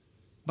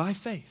by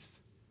faith.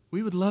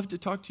 We would love to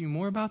talk to you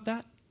more about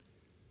that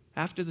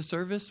after the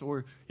service,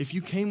 or if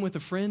you came with a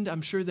friend,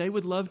 I'm sure they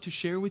would love to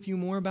share with you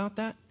more about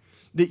that.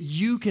 That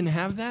you can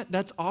have that.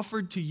 That's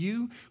offered to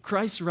you.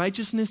 Christ's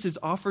righteousness is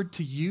offered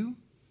to you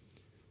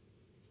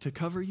to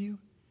cover you,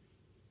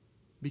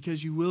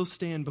 because you will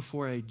stand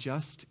before a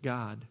just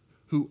God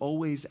who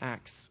always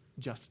acts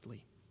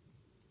justly.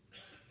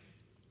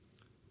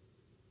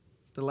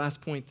 The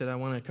last point that I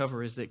want to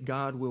cover is that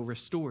God will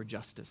restore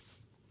justice.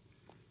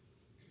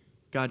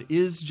 God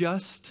is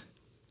just.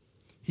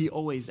 He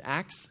always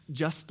acts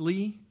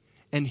justly,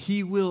 and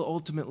he will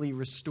ultimately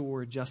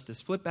restore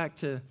justice. Flip back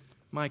to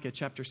Micah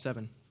chapter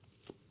 7.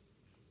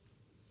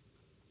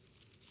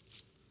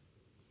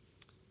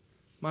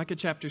 Micah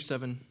chapter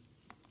 7,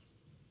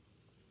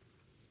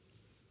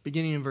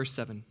 beginning in verse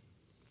 7.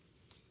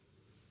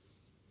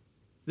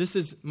 This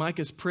is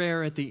Micah's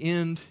prayer at the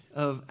end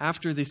of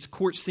after these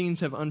court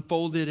scenes have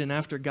unfolded and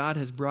after God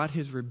has brought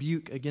his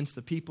rebuke against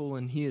the people,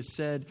 and he has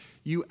said,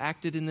 you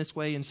acted in this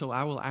way, and so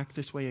I will act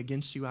this way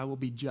against you. I will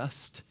be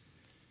just.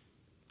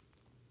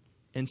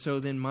 And so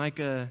then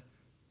Micah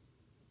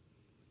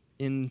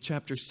in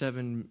chapter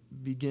 7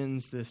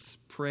 begins this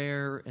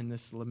prayer and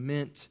this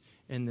lament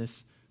and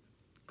this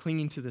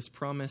clinging to this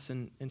promise.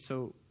 And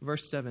so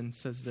verse 7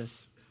 says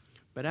this,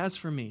 but as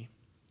for me,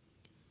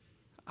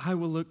 I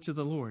will look to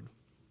the Lord.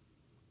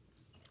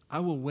 I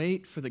will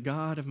wait for the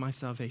God of my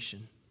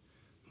salvation.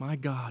 My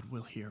God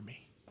will hear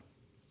me.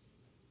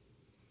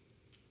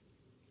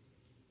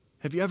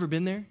 Have you ever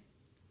been there?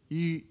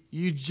 You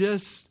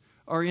just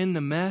are in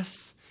the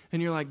mess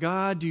and you're like,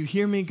 God, do you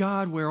hear me?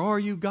 God, where are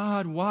you?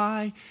 God,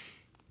 why?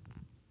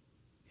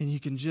 And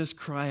you can just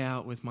cry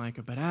out with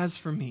Micah, but as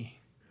for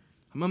me,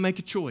 I'm going to make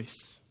a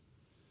choice.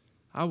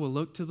 I will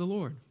look to the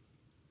Lord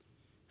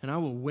and I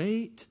will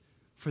wait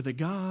for the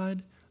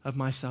God of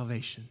my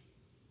salvation.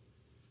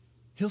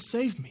 He'll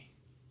save me.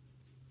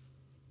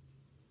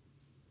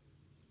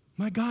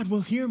 My God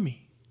will hear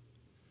me.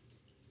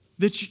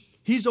 That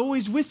he's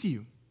always with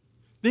you.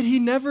 That he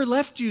never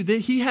left you.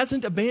 That he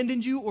hasn't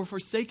abandoned you or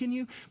forsaken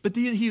you. But that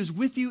he is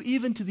with you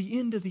even to the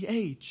end of the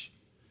age.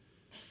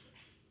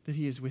 That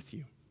he is with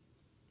you.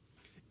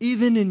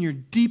 Even in your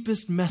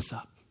deepest mess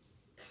up.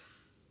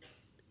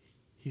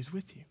 He's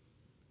with you.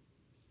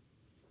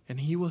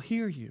 And he will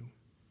hear you.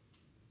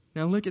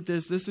 Now look at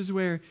this. This is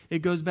where it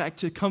goes back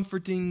to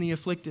comforting the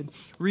afflicted.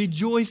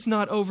 Rejoice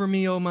not over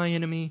me, O my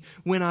enemy.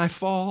 When I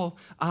fall,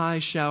 I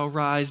shall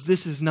rise.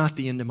 This is not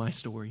the end of my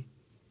story.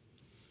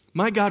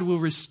 My God will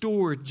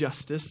restore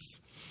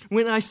justice.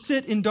 When I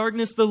sit in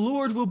darkness, the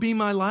Lord will be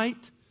my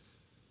light.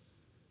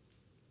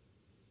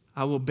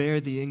 I will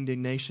bear the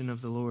indignation of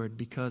the Lord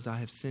because I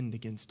have sinned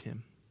against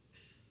him.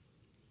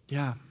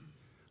 Yeah,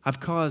 I've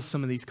caused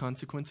some of these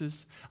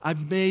consequences.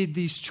 I've made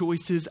these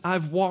choices.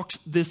 I've walked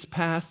this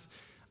path.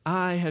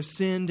 I have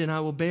sinned, and I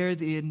will bear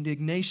the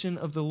indignation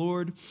of the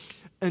Lord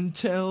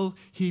until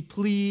he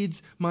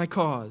pleads my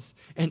cause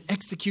and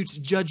executes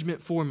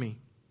judgment for me.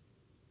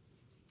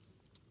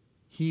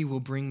 He will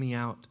bring me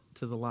out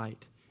to the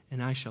light,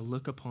 and I shall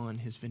look upon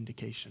his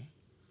vindication.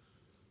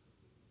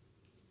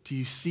 Do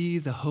you see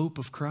the hope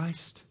of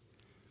Christ?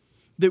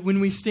 That when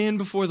we stand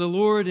before the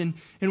Lord and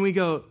we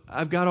go,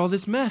 I've got all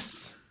this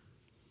mess.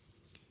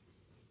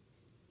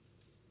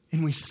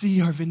 And we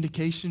see our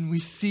vindication. We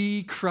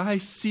see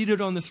Christ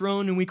seated on the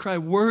throne and we cry,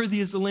 worthy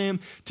is the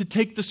Lamb to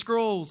take the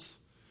scrolls.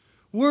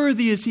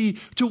 Worthy is he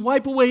to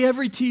wipe away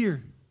every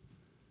tear,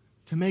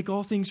 to make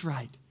all things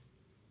right.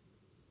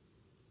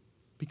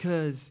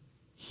 Because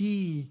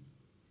he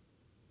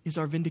is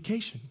our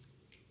vindication.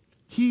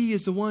 He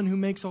is the one who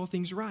makes all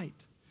things right.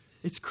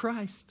 It's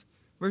Christ.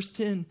 Verse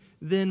 10,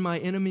 then my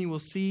enemy will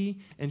see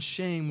and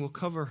shame will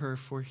cover her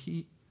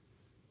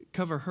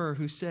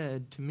who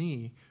said to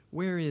me,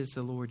 where is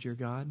the Lord your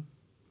God?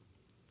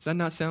 Does that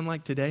not sound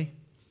like today?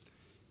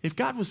 If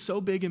God was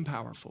so big and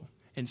powerful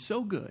and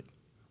so good,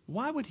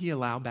 why would he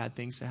allow bad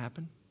things to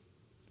happen?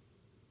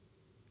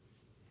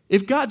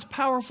 If God's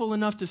powerful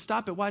enough to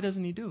stop it, why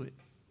doesn't he do it?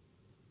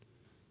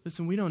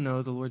 Listen, we don't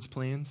know the Lord's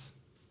plans,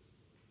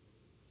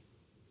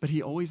 but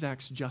he always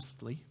acts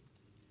justly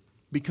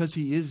because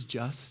he is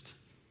just,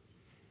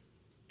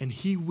 and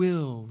he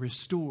will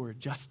restore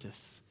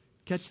justice.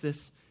 Catch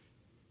this.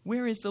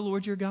 Where is the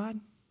Lord your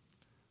God?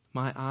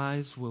 My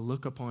eyes will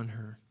look upon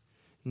her.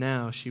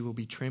 Now she will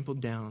be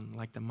trampled down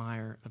like the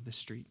mire of the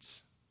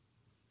streets.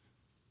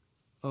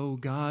 Oh,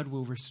 God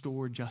will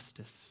restore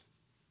justice.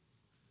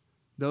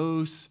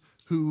 Those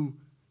who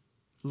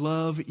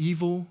love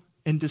evil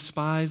and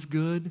despise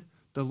good,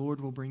 the Lord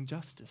will bring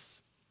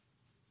justice.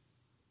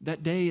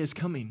 That day is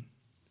coming.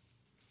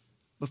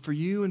 But for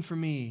you and for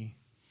me,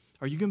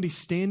 are you going to be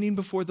standing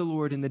before the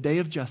Lord in the day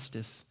of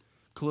justice,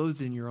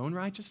 clothed in your own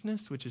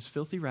righteousness, which is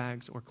filthy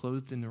rags, or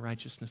clothed in the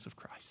righteousness of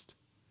Christ?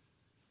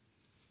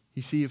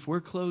 You see, if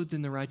we're clothed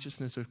in the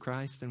righteousness of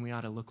Christ, then we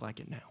ought to look like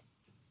it now.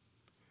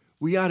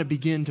 We ought to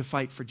begin to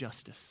fight for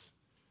justice.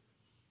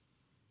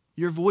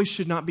 Your voice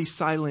should not be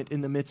silent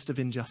in the midst of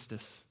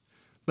injustice,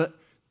 but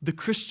the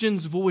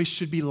Christian's voice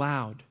should be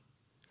loud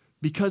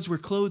because we're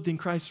clothed in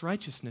Christ's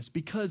righteousness,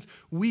 because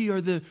we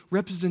are the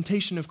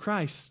representation of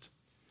Christ,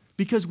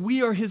 because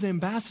we are his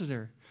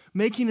ambassador,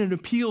 making an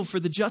appeal for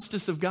the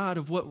justice of God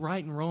of what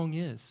right and wrong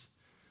is.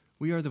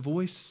 We are the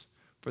voice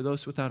for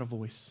those without a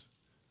voice.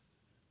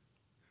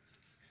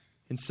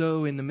 And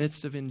so, in the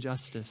midst of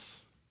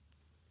injustice,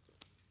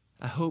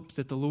 I hope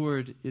that the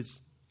Lord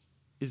is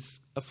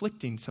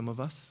afflicting some of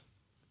us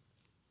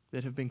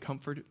that have been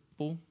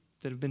comfortable,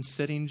 that have been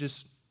sitting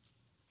just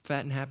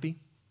fat and happy,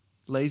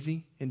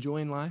 lazy,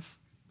 enjoying life,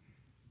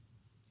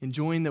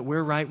 enjoying that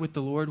we're right with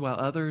the Lord while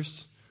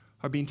others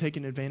are being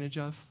taken advantage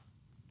of.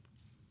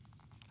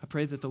 I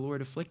pray that the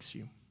Lord afflicts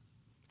you,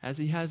 as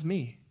he has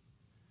me.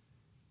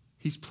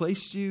 He's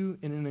placed you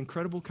in an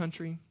incredible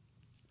country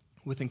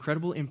with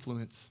incredible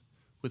influence,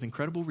 with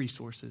incredible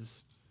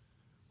resources,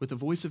 with a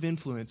voice of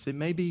influence. It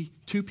may be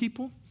 2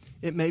 people,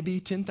 it may be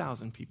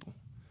 10,000 people,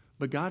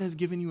 but God has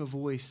given you a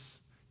voice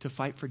to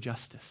fight for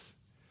justice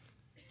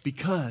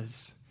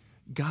because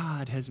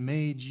God has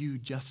made you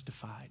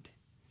justified,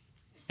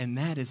 and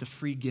that is a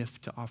free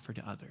gift to offer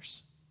to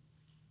others.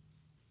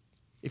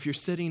 If you're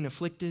sitting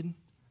afflicted,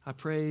 I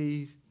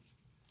pray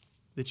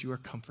that you are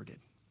comforted.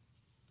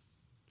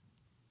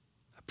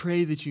 I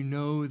pray that you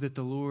know that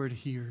the Lord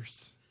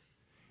hears,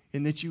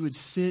 and that you would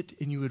sit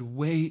and you would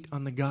wait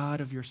on the God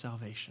of your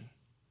salvation,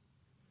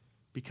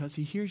 because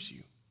he hears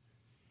you,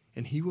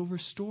 and he will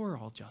restore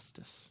all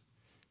justice.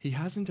 He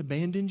hasn't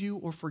abandoned you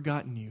or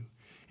forgotten you,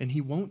 and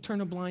he won't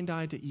turn a blind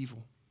eye to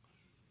evil.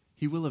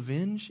 He will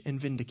avenge and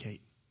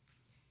vindicate.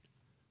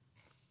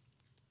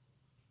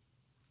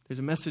 There's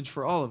a message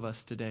for all of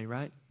us today,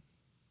 right?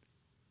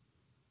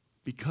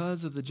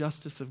 Because of the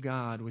justice of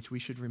God, which we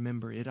should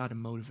remember, it ought to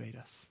motivate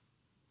us.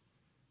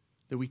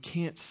 That we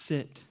can't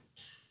sit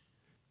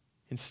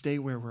and stay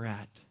where we're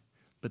at,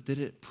 but that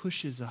it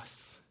pushes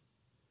us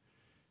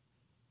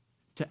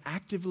to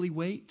actively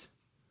wait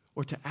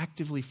or to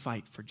actively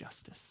fight for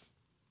justice.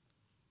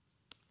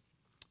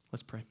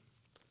 Let's pray.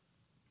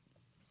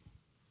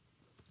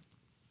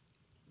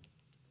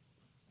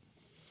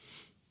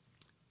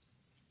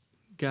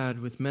 God,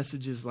 with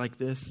messages like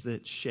this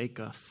that shake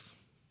us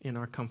in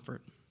our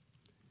comfort,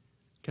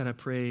 God, I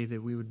pray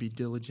that we would be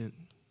diligent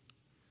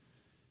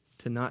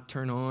to not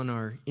turn on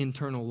our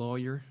internal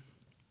lawyer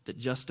that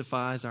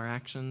justifies our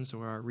actions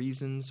or our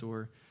reasons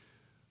or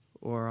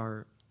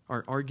our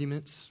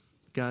arguments,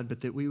 God,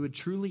 but that we would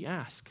truly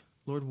ask,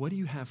 Lord, what do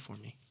you have for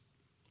me?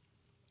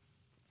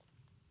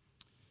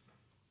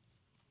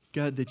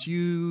 God, that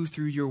you,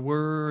 through your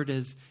word,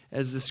 as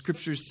the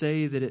scriptures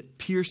say, that it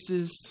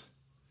pierces,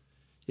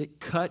 it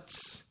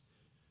cuts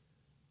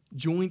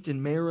joint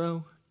and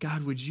marrow.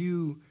 God, would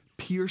you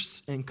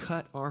pierce and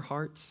cut our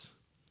hearts?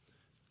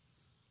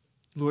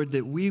 Lord,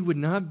 that we would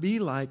not be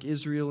like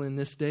Israel in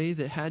this day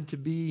that had to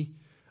be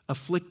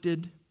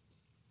afflicted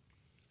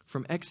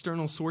from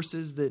external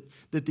sources, that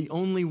the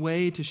only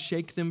way to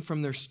shake them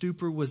from their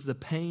stupor was the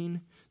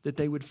pain that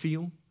they would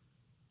feel.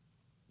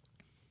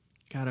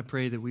 God, I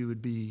pray that we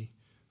would be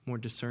more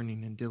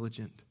discerning and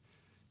diligent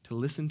to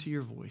listen to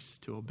your voice,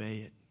 to obey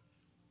it.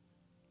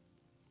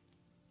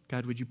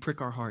 God, would you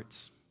prick our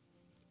hearts?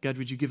 God,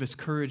 would you give us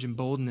courage and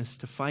boldness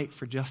to fight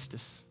for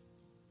justice?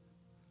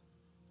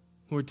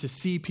 Lord, to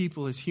see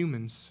people as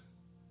humans.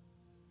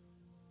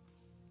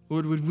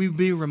 Lord, would we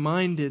be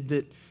reminded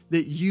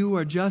that you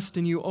are just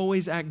and you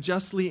always act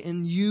justly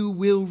and you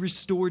will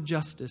restore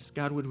justice.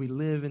 God, would we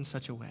live in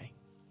such a way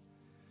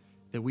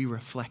that we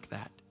reflect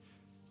that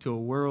to a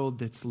world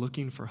that's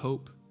looking for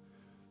hope,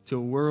 to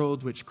a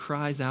world which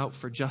cries out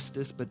for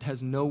justice but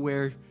has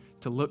nowhere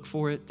to look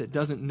for it, that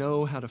doesn't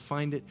know how to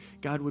find it.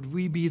 God, would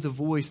we be the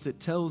voice that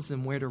tells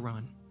them where to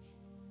run,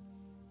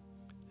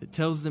 that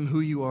tells them who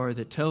you are,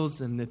 that tells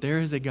them that there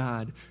is a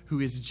God who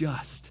is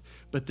just,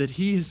 but that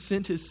he has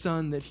sent his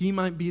Son that he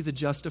might be the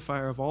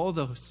justifier of all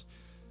those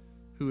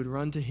who would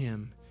run to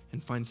him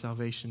and find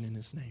salvation in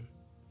his name.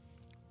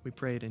 We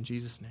pray it in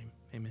Jesus' name.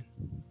 Amen.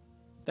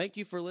 Thank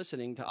you for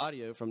listening to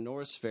audio from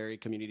Norris Ferry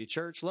Community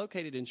Church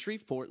located in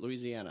Shreveport,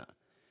 Louisiana.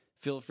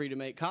 Feel free to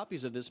make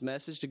copies of this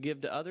message to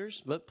give to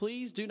others, but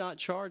please do not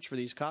charge for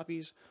these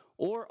copies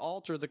or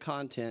alter the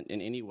content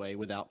in any way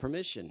without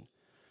permission.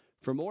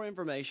 For more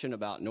information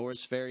about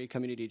Norris Ferry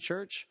Community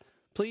Church,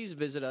 please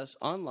visit us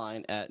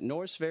online at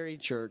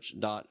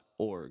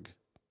norrisferrychurch.org.